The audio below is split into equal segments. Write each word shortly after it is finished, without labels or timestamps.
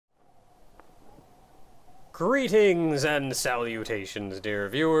Greetings and salutations, dear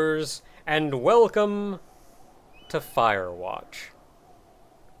viewers, and welcome to Firewatch.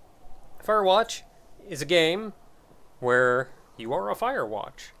 Firewatch is a game where you are a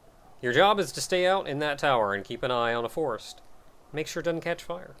Firewatch. Your job is to stay out in that tower and keep an eye on a forest. Make sure it doesn't catch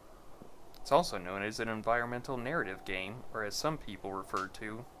fire. It's also known as an environmental narrative game, or as some people refer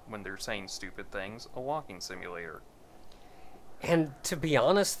to, when they're saying stupid things, a walking simulator. And to be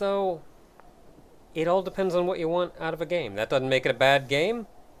honest, though, it all depends on what you want out of a game. That doesn't make it a bad game.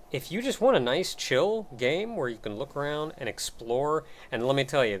 If you just want a nice, chill game where you can look around and explore, and let me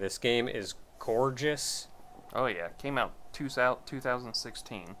tell you, this game is gorgeous. Oh yeah, came out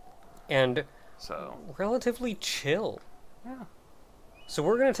 2016. And so relatively chill. Yeah. So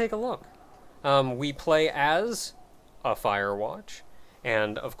we're going to take a look. We play as a Firewatch,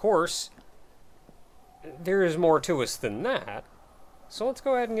 and of course, there is more to us than that. So let's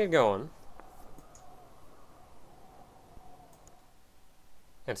go ahead and get going.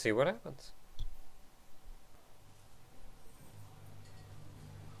 And see what happens.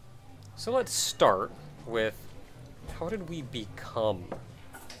 So let's start with, how did we become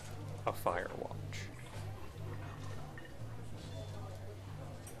a Firewatch?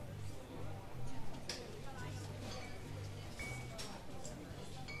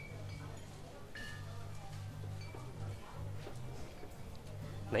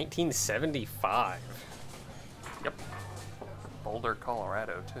 $1975. Yep. Boulder,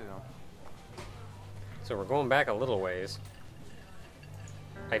 Colorado, too. So we're going back a little ways.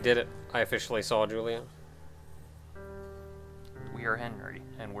 I did it. I officially saw Julia. We are Henry,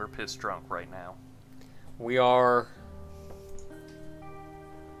 and we're pissed drunk right now. We are...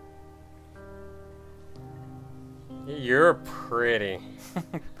 You're pretty.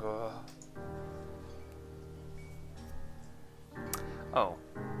 Oh,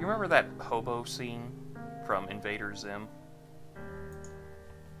 you remember that hobo scene from Invader Zim?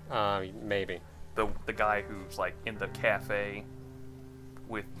 Maybe. The guy who's like in the cafe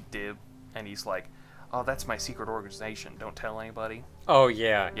with Dib, and he's like, "Oh, that's my secret organization. Don't tell anybody." Oh,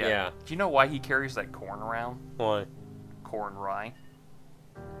 yeah, yeah. Do you know why he carries that corn around? Why? Corn rye.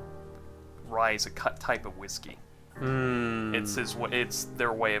 Rye is a type of whiskey. It's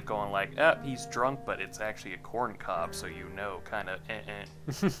their way of going like, he's drunk, but it's actually a corn cob, so you know, kind of.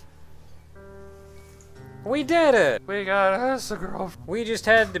 We did it! We got us a girl. We just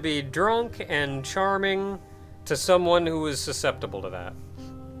had to be drunk and charming to someone who was susceptible to that.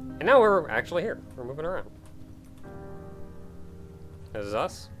 And now we're actually here. We're moving around. This is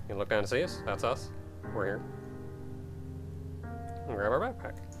us. You can look down and see us. That's us. We're here. And grab our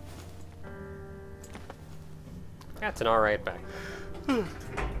backpack. That's an alright bag.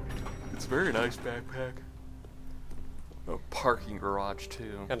 It's a very nice backpack. A parking garage,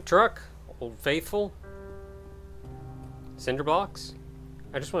 too. Got a truck. Old Faithful. Cinder blocks.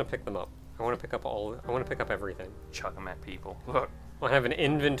 I just want to pick them up. I want to pick up everything. Chuck them at people. Look. I have an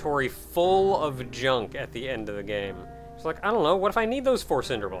inventory full of junk at the end of the game. It's like, I don't know, what if I need those 4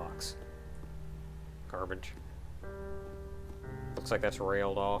 cinder blocks? Garbage. Looks like that's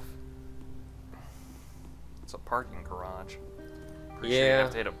railed off. It's a parking garage. Pretty sure you have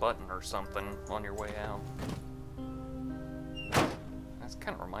to hit a button or something on your way out. That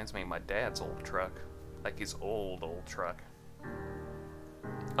kind of reminds me of my dad's old truck. Like his old truck.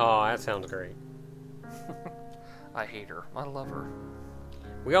 Oh, that sounds great. I hate her. I love her.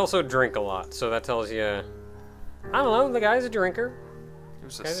 We also drink a lot, so that tells you... I don't know, the guy's a drinker. It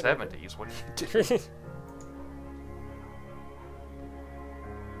was the 70s. What do you do?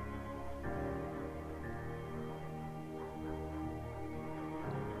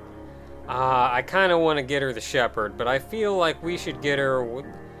 I kind of want to get her the shepherd, but I feel like we should get her...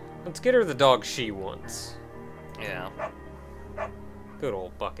 Let's get her the dog she wants. Yeah. Good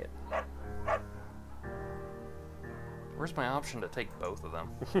old Bucket. Where's my option to take both of them?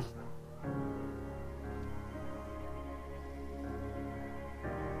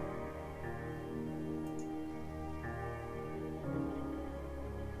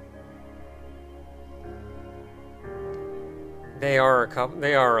 They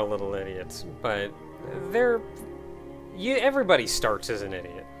are a little idiots, but everybody starts as an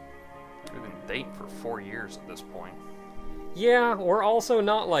idiot. We've been dating for 4 years at this point. Yeah, we're also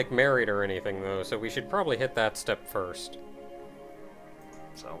not, like, married or anything, though, so we should probably hit that step first.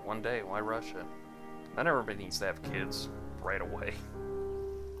 So, one day, why rush it? Not everybody needs to have kids right away.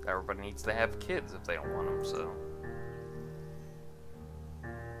 Everybody needs to have kids if they don't want them, so...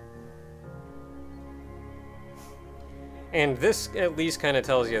 And this at least kind of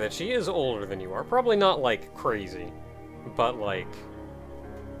tells you that she is older than you are. Probably not, like, crazy, but, like...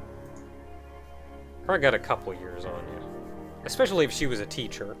 Probably got a couple years on you. Especially if she was a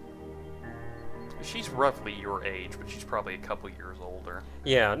teacher. She's roughly your age, but she's probably a couple years older.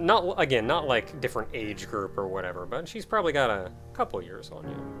 Yeah, not like different age group or whatever, but she's probably got a couple years on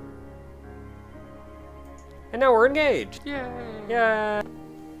you. And now we're engaged! Yay! Yay!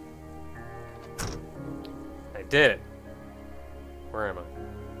 I did it. Where am I?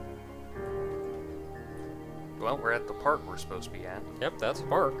 Well, we're at the park we're supposed to be at. Yep, that's a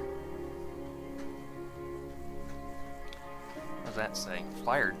park. What does that say?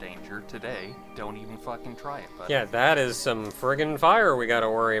 Fire danger today. Don't even fucking try it, buddy. Yeah, that is some friggin' fire we gotta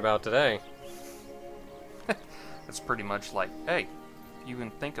worry about today. It's pretty much like, hey, if you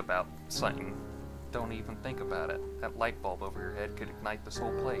even think about something, don't even think about it. That light bulb over your head could ignite this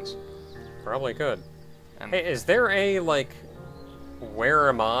whole place. Probably could. And Hey, is there a, like, where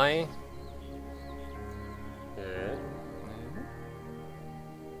am I? Yeah.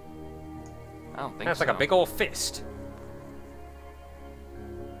 I don't think That's so. like a big old fist.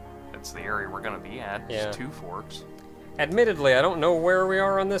 It's the area we're gonna be at. Yeah. It's Two Forks. Admittedly, I don't know where we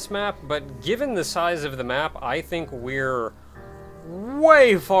are on this map, but given the size of the map, I think we're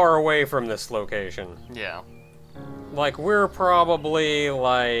way far away from this location. Yeah. Like, we're probably,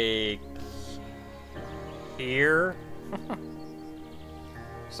 like, here?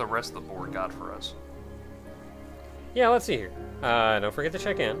 What's the rest of the board got for us? Yeah, let's see here. Don't forget to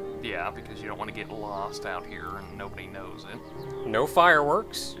check in. Yeah, because you don't want to get lost out here and nobody knows it. No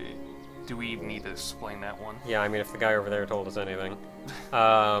fireworks. Do we even need to explain that one? Yeah, I mean, if the guy over there told us anything.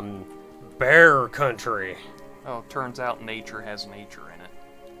 Bear country. Oh, turns out nature has nature in it.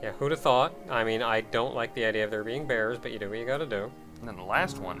 Yeah, who'd have thought? I mean, I don't like the idea of there being bears, but you do what you gotta do. And then the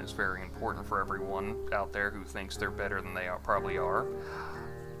last one is very important for everyone out there who thinks they're better than they probably are.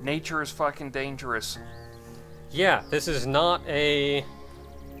 Nature is fucking dangerous. Yeah, this is not an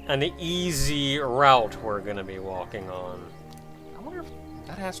easy route we're gonna be walking on. I wonder if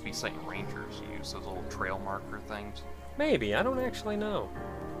that has to be something rangers use, those little trail marker things. Maybe, I don't actually know.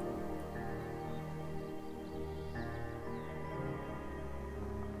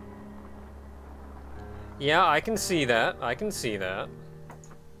 Yeah, I can see that. I can see that.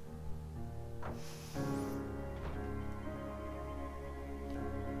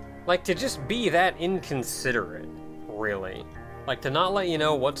 Like, to just be that inconsiderate, really. Like, to not let you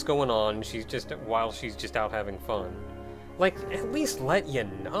know what's going on while she's just out having fun. Like, at least let you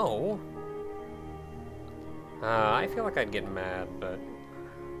know. I feel like I'd get mad, but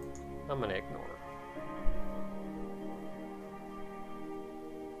I'm gonna ignore it.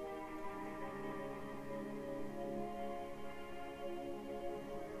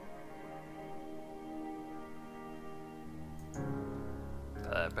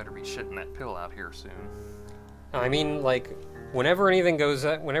 Better be shitting that pill out here soon. I mean, like, whenever anything goes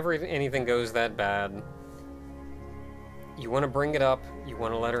that bad, you want to bring it up, you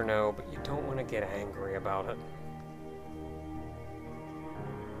want to let her know, but you don't want to get angry about it.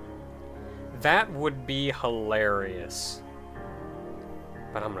 That would be hilarious.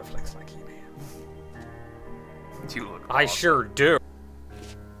 But I'm gonna flex like you, man. You look I awesome. sure do.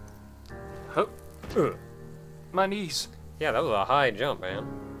 Huh. Ugh. My knees. Yeah, that was a high jump, man.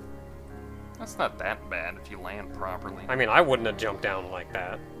 That's not that bad if you land properly. I mean, I wouldn't have jumped down like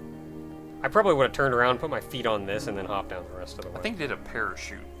that. I probably would have turned around, put my feet on this, and then hopped down the rest of the way. I think they did a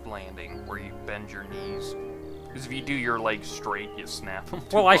parachute landing where you bend your knees. Because if you do your legs straight, you snap them.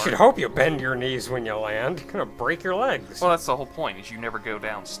 Well, I should hope you bend your knees when you land. You're gonna break your legs. Well, that's the whole point, is you never go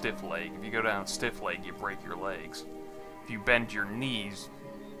down stiff leg. If you go down stiff leg, you break your legs. If you bend your knees,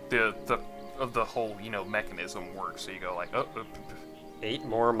 the whole, mechanism works. So you go like, oh. 8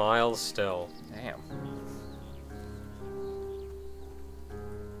 more miles still. Damn.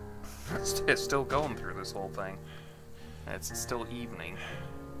 It's still going through this whole thing. And it's still evening.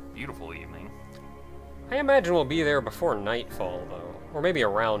 Beautiful evening. I imagine we'll be there before nightfall, though. Or maybe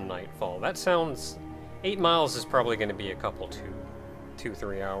around nightfall. That sounds... 8 miles is probably going to be a couple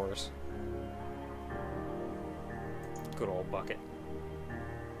 2-3 hours. Good old bucket.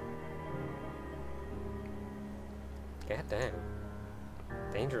 God damn.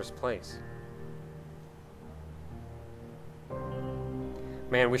 Dangerous place.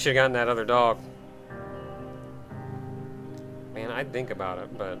 Man, we should have gotten that other dog. Man, I'd think about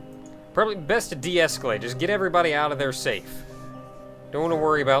it, but... Probably best to de-escalate. Just get everybody out of there safe. Don't want to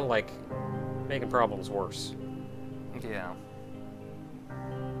worry about, like, making problems worse. Yeah.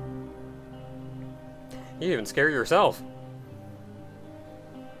 You even scare yourself.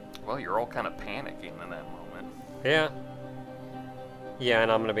 Well, you're all kind of panicking in that moment. Yeah. Yeah,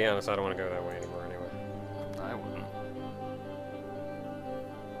 and I'm gonna be honest, I don't want to go that way anymore anyway. I wouldn't.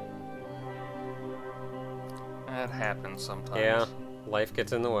 That happens sometimes. Yeah, life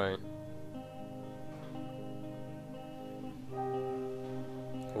gets in the way.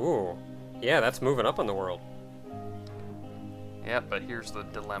 Ooh. Yeah, that's moving up in the world. Yeah, but here's the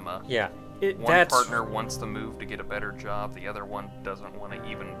dilemma. Yeah. One partner wants to move to get a better job, the other one doesn't want to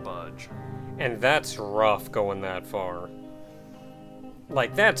even budge. And that's rough going that far.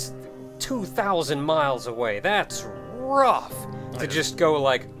 Like, that's 2,000 miles away. That's rough to just go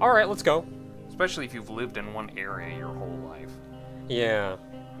like, alright, let's go. Especially if you've lived in one area your whole life. Yeah.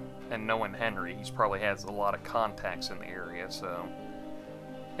 And knowing Henry, he's probably has a lot of contacts in the area, so...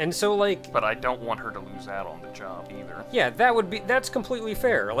 And so, like... But I don't want her to lose out on the job, either. Yeah, that's completely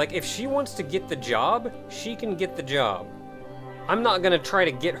fair. Like, if she wants to get the job, she can get the job. I'm not gonna try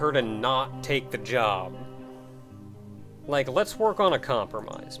to get her to not take the job. Like, let's work on a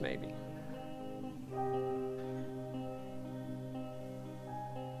compromise, maybe.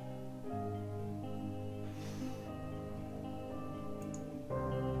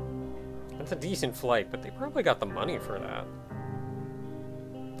 That's a decent flight, but they probably got the money for that.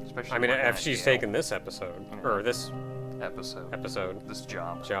 Especially I mean, if she's taken this episode, or this episode, this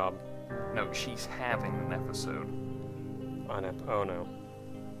job. No, she's having an episode. Oh no.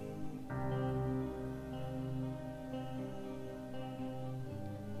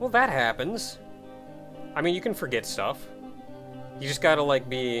 Well, that happens. I mean, you can forget stuff. You just gotta, like,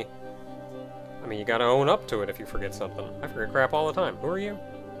 be... I mean, you gotta own up to it if you forget something. I forget crap all the time. Who are you?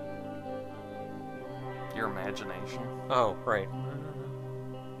 Your imagination. Oh, right.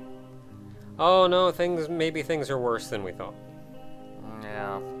 Oh, no, maybe things are worse than we thought.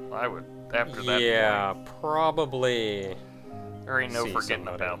 Yeah, I would, after that Yeah, point, probably... There ain't no see forgetting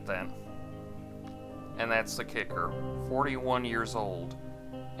somebody. about that. And that's the kicker. 41 years old,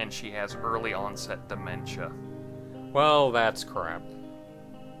 and she has early onset dementia. Well, that's crap.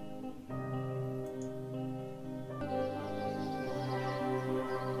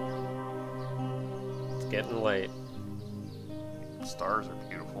 It's getting late. Stars are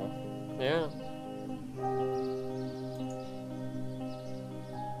beautiful. Yeah.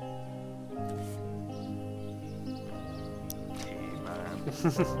 Hey, man.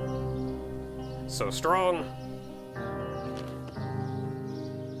 So strong.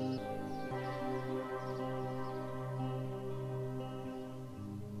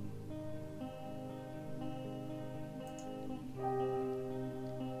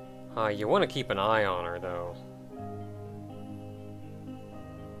 You want to keep an eye on her, though.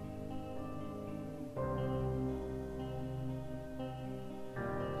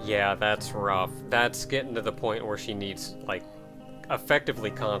 Yeah, that's rough. That's getting to the point where she needs, like, effectively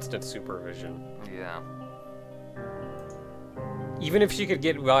constant supervision. Yeah. Even if she could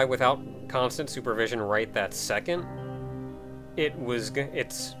get by without constant supervision right that second,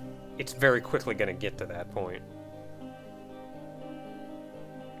 it's very quickly gonna get to that point.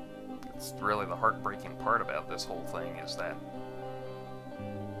 It's really the heartbreaking part about this whole thing is that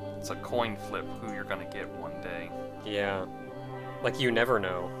it's a coin flip who you're gonna get one day. Yeah. Like, you never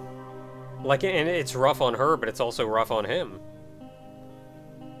know. Like, and it's rough on her, but it's also rough on him.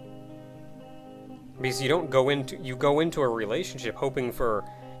 Because you go into a relationship hoping for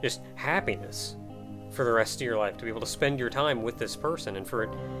just happiness for the rest of your life, to be able to spend your time with this person, and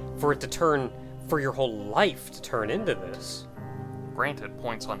for your whole life to turn into this. Granted,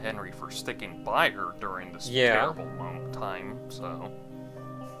 points on Henry for sticking by her during this terrible time, so...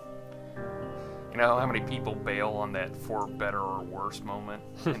 You know how many people bail on that for better or worse moment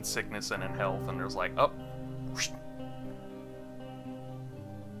in sickness and in health, and there's like, oh, whoosh.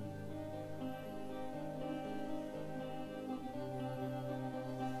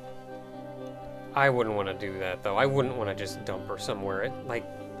 I wouldn't want to do that, though. I wouldn't want to just dump her somewhere.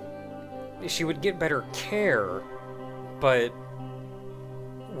 She would get better care, but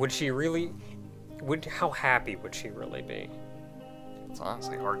would she really... How happy would she really be? It's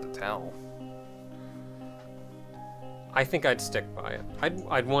honestly hard to tell. I think I'd stick by it.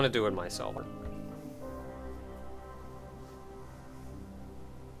 I'd want to do it myself.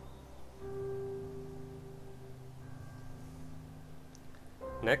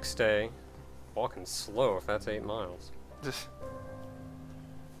 Next day, walking slow if that's 8 miles.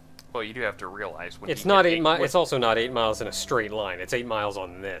 Well, you do have to realize when it's not 8 miles. It's also not 8 miles in a straight line. It's 8 miles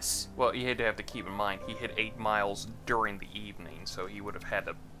on this. Well, you had to have to keep in mind he hit 8 miles during the evening, so he would have had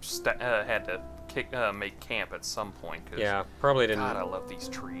to make camp at some point. Yeah, probably didn't. God, I love these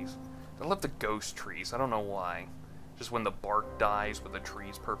trees. I love the ghost trees. I don't know why. Just when the bark dies, but the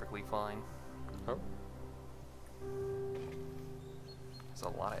tree's perfectly fine. Oh. There's a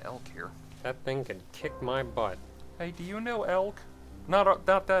lot of elk here. That thing could kick my butt. Hey, do you know elk? Not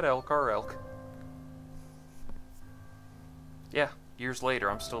that elk, our elk. Yeah, years later,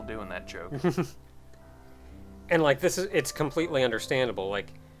 I'm still doing that joke. And, like, it's completely understandable.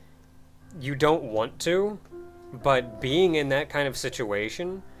 Like, you don't want to, but being in that kind of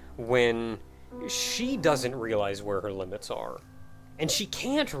situation when she doesn't realize where her limits are, and she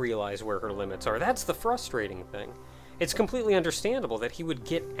can't realize where her limits are, that's the frustrating thing. It's completely understandable that he would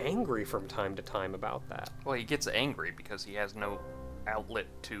get angry from time to time about that. Well, he gets angry because he has no outlet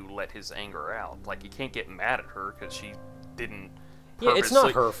to let his anger out. Like, he can't get mad at her because she didn't Yeah, it's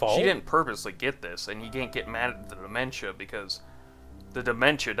not her fault. She didn't purposely get this, and you can't get mad at the dementia because the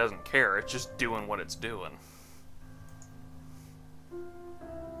dementia doesn't care. It's just doing what it's doing.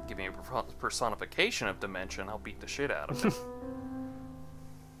 Give me a personification of dementia, and I'll beat the shit out of it.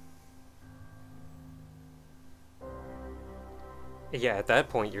 Yeah, at that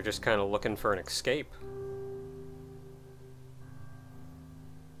point, you're just kind of looking for an escape.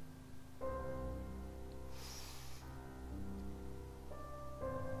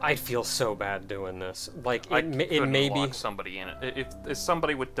 I'd feel so bad doing this. Like, it may be lock somebody in it. If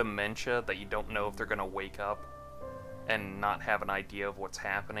somebody with dementia that you don't know if they're gonna wake up and not have an idea of what's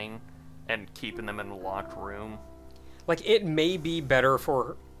happening, and keeping them in a locked room. Like, it may be better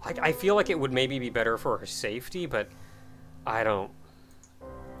for... Like, I feel like it would maybe be better for her safety, but I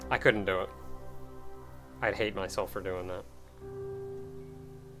couldn't do it. I'd hate myself for doing that.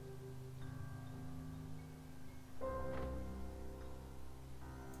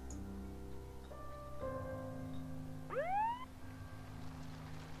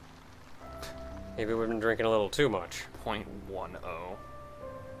 Maybe we've been drinking a little too much. 0.10. God,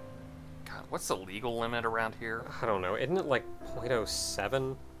 what's the legal limit around here? I don't know. Isn't it like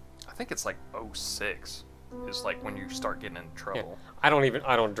 0.07? I think it's like 0.6 is like when you start getting in trouble. Yeah.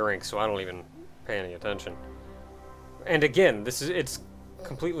 I don't drink, so I don't even pay any attention. And again, it's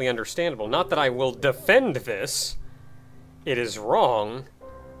completely understandable. Not that I will defend this. It is wrong,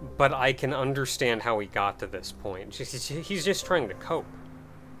 but I can understand how he got to this point. He's just trying to cope.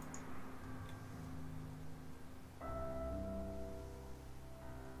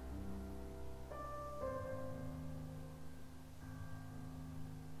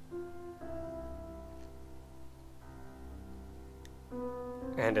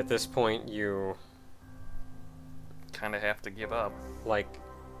 And at this point, you kind of have to give up.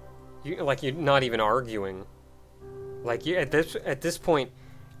 You're not even arguing. Like, you at this point,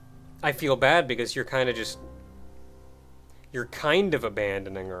 I feel bad because you're kind of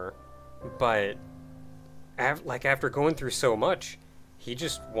abandoning her, but after going through so much, he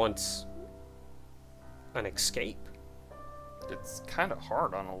just wants an escape. It's kind of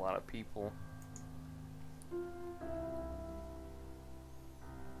hard on a lot of people.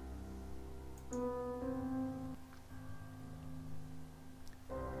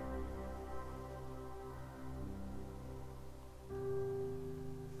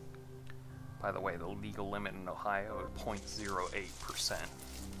 By the way, the legal limit in Ohio is 0.08%.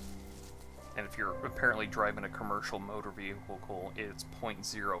 And if you're apparently driving a commercial motor vehicle, it's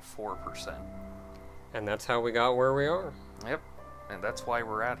 0.04%. And that's how we got where we are. Yep. And that's why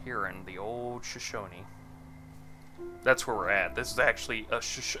we're out here in the old Shoshone. That's where we're at. This is actually a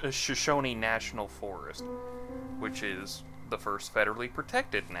Shoshone National Forest, which is the first federally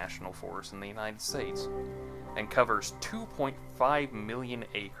protected national forest in the United States, and covers 2.5 million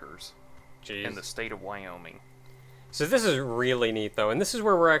acres. Jeez. In the state of Wyoming. So this is really neat, though, and this is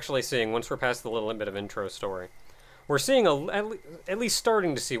where we're actually seeing, once we're past the little bit of intro story, we're seeing, at least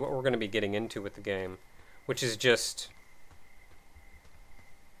starting to see what we're going to be getting into with the game, which is just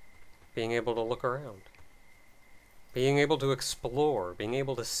being able to look around, being able to explore, being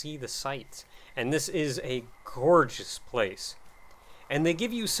able to see the sights. And this is a gorgeous place. And they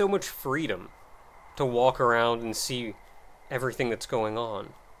give you so much freedom to walk around and see everything that's going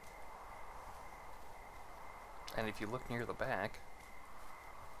on. And if you look near the back,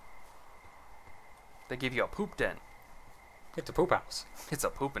 they give you a poop den. It's a poop house. It's a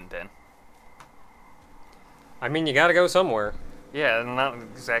pooping den. I mean, you gotta go somewhere. Yeah, I'm not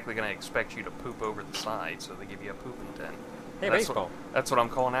exactly gonna expect you to poop over the side, so they give you a pooping den. Hey, baseball. That's what I'm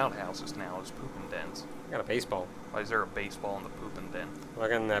calling outhouses now, is pooping dens. I got a baseball. Why is there a baseball in the pooping den?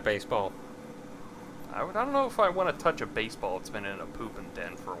 Look in that baseball. I don't know if I want to touch a baseball that's been in a pooping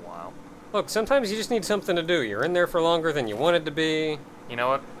den for a while. Look, sometimes you just need something to do. You're in there for longer than you wanted to be. You know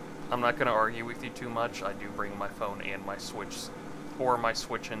what? I'm not going to argue with you too much. I do bring my phone and my Switch, or my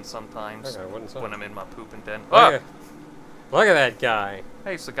Switch in sometimes when I'm in my pooping den. Look at that guy.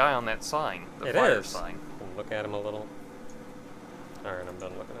 Hey, it's the guy on that sign. The it fire is. sign. Look at him a little. Alright, I'm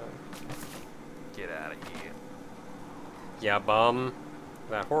done looking at him. Get out of here. Yeah, bum.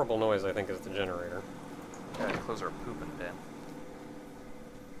 That horrible noise, I think, is the generator. Gotta close our pooping den.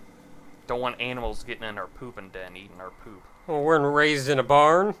 Don't want animals getting in our pooping den, eating our poop. Well, we're raised in a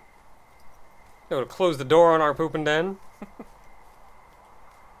barn. They would close the door on our pooping den.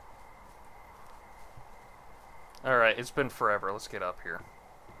 Alright, it's been forever. Let's get up here.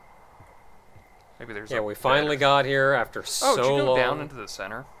 Maybe there's Yeah, we finally got here after so long. Oh, did you go down into the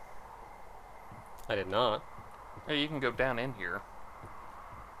center? I did not. Hey, you can go down in here.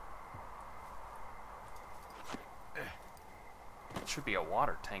 There should be a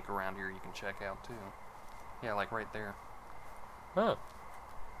water tank around here you can check out, too. Yeah, like right there. Huh.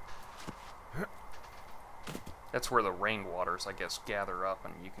 That's where the rainwaters, I guess, gather up,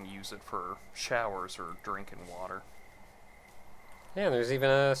 and you can use it for showers or drinking water. Yeah, there's even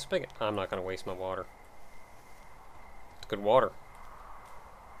a spigot. I'm not going to waste my water. It's good water.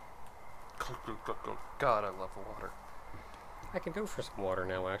 God, I love the water. I could go for some water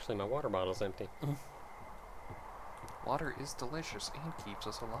now, actually. My water bottle's empty. Water is delicious and keeps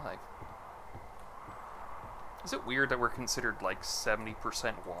us alive. Is it weird that we're considered like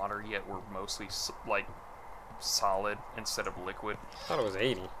 70% water, yet we're mostly like solid instead of liquid? I thought it was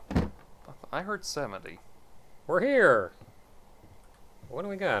 80. I heard 70. We're here! What do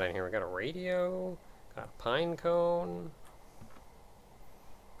we got in here? We got a radio, got a pine cone.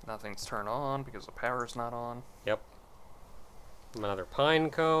 Nothing's turned on because the power's not on. Yep. Another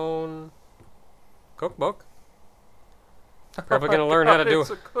pine cone. Cookbook. Probably gonna learn how to do. It's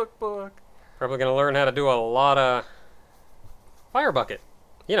a cookbook. Probably gonna learn how to do a lot of fire bucket.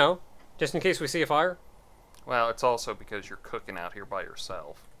 You know, just in case we see a fire. Well, it's also because you're cooking out here by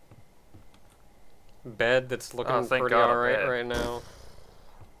yourself. Bed that's looking thank pretty God, a alright bed. right now.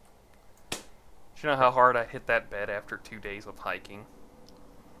 Do you know how hard I hit that bed after 2 days of hiking?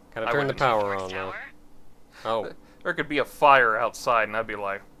 Gotta I turn the wouldn't- power on though. Oh, There could be a fire outside, and I'd be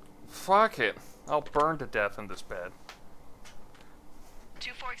like, fuck it. I'll burn to death in this bed.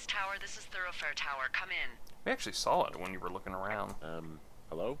 Two Forks Tower, this is Thoroughfare Tower. Come in. We actually saw it when you were looking around.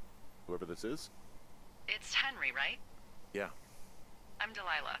 Hello? Whoever this is? It's Henry, right? Yeah. I'm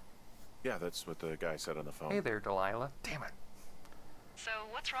Delilah. Yeah, that's what the guy said on the phone. Hey there, Delilah. Damn it. So,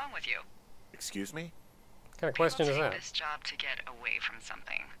 what's wrong with you? Excuse me? what kind of question is People that? take this job to get away from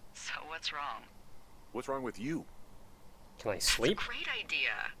something. So, what's wrong? What's wrong with you? Can I sleep? That's a great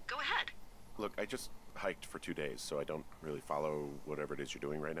idea. Go ahead. Look, I just hiked for 2 days, so I don't really follow whatever it is you're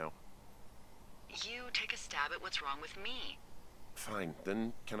doing right now. You take a stab at what's wrong with me. Fine,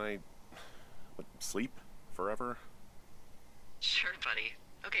 then can I... sleep? Forever? Sure, buddy.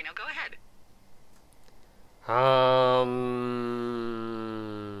 Okay, now go ahead.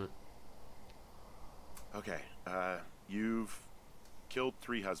 Okay, you've killed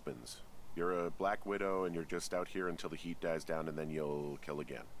 3 husbands. You're a black widow and you're just out here until the heat dies down and then you'll kill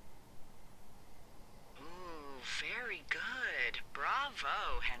again. Ooh, very good.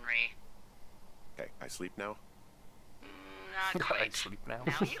 Bravo, Henry. Okay, I sleep now? Not I quite. sleep now.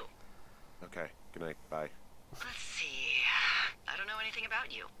 Now you. Okay, good night, bye. Let's see. I don't know anything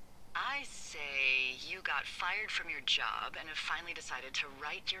about you. I say you got fired from your job and have finally decided to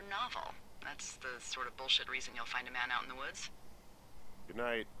write your novel. That's the sort of bullshit reason you'll find a man out in the woods. Good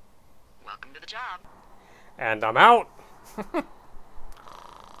night. Welcome to the job. And I'm out!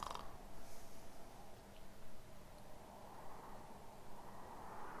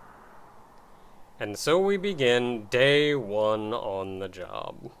 And so we begin day 1 on the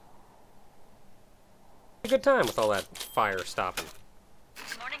job. A good time with all that fire stopping.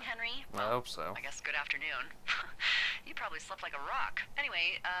 Good morning, Henry. I hope so. I guess good afternoon. You probably slept like a rock.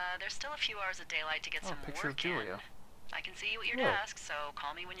 Anyway, there's still a few hours of daylight to get some Picture of work in. Julia. I can see you at your Yeah. desk, so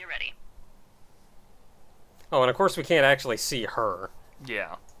call me when you're ready. Oh, and of course we can't actually see her.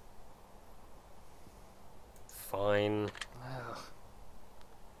 Yeah. Fine. Ugh.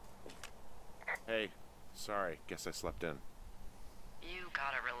 Hey, sorry, guess I slept in. You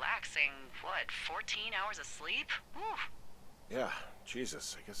got a relaxing, 14 hours of sleep? Whew. Yeah,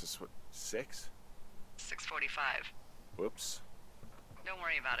 Jesus, I guess it's what, 6? 6:45. Whoops. Don't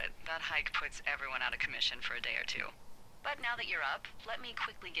worry about it. That hike puts everyone out of commission for a day or two. But now that you're up, let me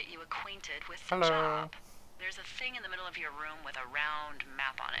quickly get you acquainted with the Hello. job. There's a thing in the middle of your room with a round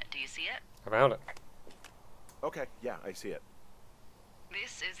map on it. Do you see it? I found it. Okay, yeah, I see it.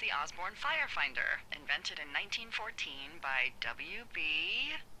 This is the Osborne Firefinder, invented in 1914 by W.B.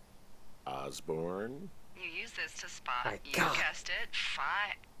 Osborne? You use this to spot, My you God. guessed it,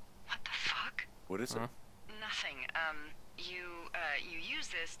 What the fuck? What is it? Nothing. You use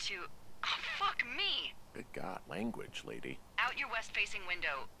this to... Oh, fuck me! Good God, language, lady. Out your west-facing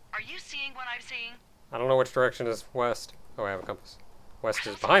window. Are you seeing what I'm seeing? I don't know which direction is west. Oh, I have a compass. West Are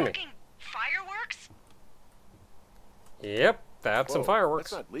is those behind me. fucking fireworks? Yep. have some Whoa,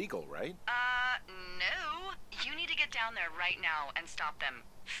 fireworks. That's not legal, right? No. You need to get down there right now and stop them.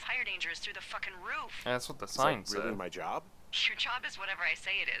 Fire danger is through the fucking roof. That's what the Is sign that really said. my job? Your job is whatever I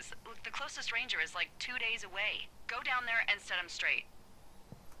say it is. Look, the closest ranger is like 2 days away. Go down there and set him straight.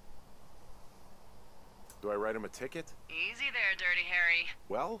 Do I write him a ticket? Easy there, Dirty Harry.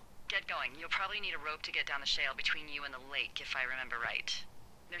 Well, Get going. You'll probably need a rope to get down the shale between you and the lake, if I remember right.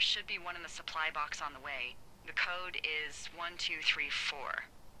 There should be one in the supply box on the way. The code is 1234.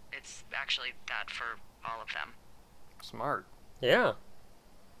 It's actually that for all of them. Smart. Yeah.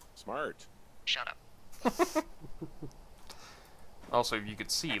 smart. Shut up. Also, you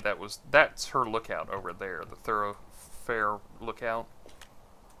could see that's her lookout over there, the thoroughfare lookout.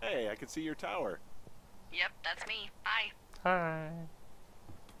 Hey, I can see your tower. Yep, that's me. Bye. Hi.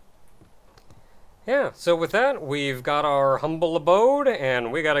 Yeah, so with that, we've got our humble abode,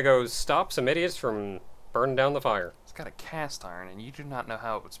 and we gotta go stop some idiots from burning down the fire. He's got a cast iron, and you do not know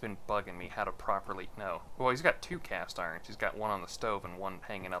how it's been bugging me how to properly... No. Well, he's got 2 cast irons. He's got one on the stove and one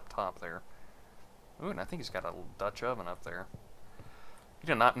hanging up top there. Ooh, and I think he's got a little Dutch oven up there. You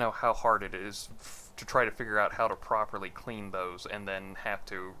do not know how hard it is to try to figure out how to properly clean those and then have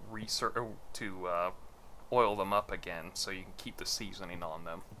to oil them up again so you can keep the seasoning on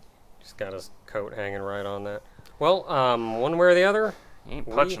them. He's got his coat hanging right on that. Well, one way or the other... You ain't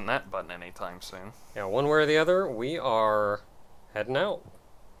punching that button anytime soon. Yeah, one way or the other, we are heading out.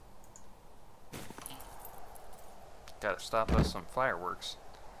 Gotta stop us some fireworks.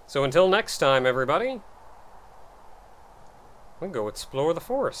 So until next time, everybody, we can go explore the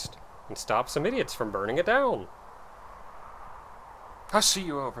forest and stop some idiots from burning it down. I see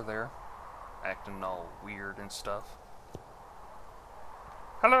you over there, acting all weird and stuff.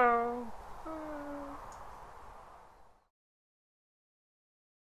 Hello!